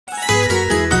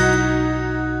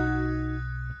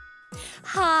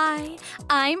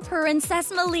I'm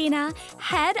Princess Melina,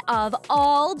 head of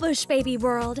all Bush Baby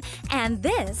World, and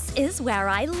this is where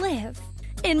I live.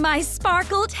 In my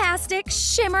sparkle-tastic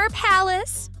Shimmer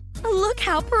Palace. Look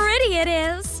how pretty it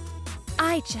is.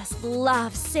 I just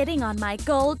love sitting on my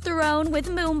gold throne with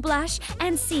Moonblush,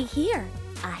 and see here,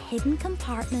 a hidden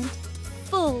compartment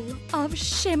full of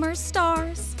shimmer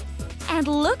stars. And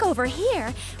look over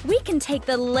here, we can take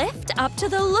the lift up to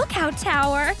the lookout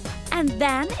tower. And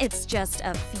then it's just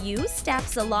a few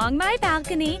steps along my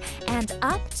balcony and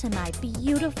up to my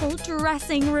beautiful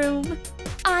dressing room.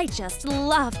 I just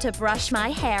love to brush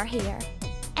my hair here.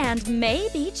 And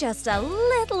maybe just a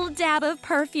little dab of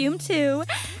perfume too.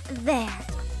 There,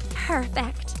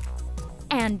 perfect.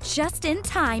 And just in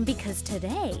time, because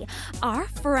today, our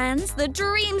friends, the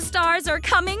Dream Stars, are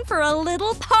coming for a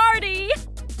little party.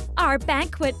 Our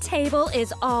banquet table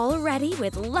is all ready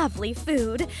with lovely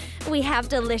food. We have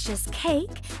delicious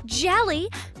cake, jelly,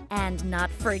 and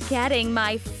not forgetting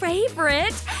my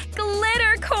favorite,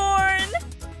 glitter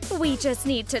corn. We just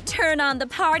need to turn on the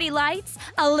party lights,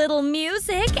 a little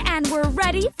music, and we're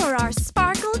ready for our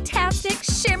sparkle-tastic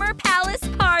Shimmer Palace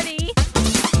party.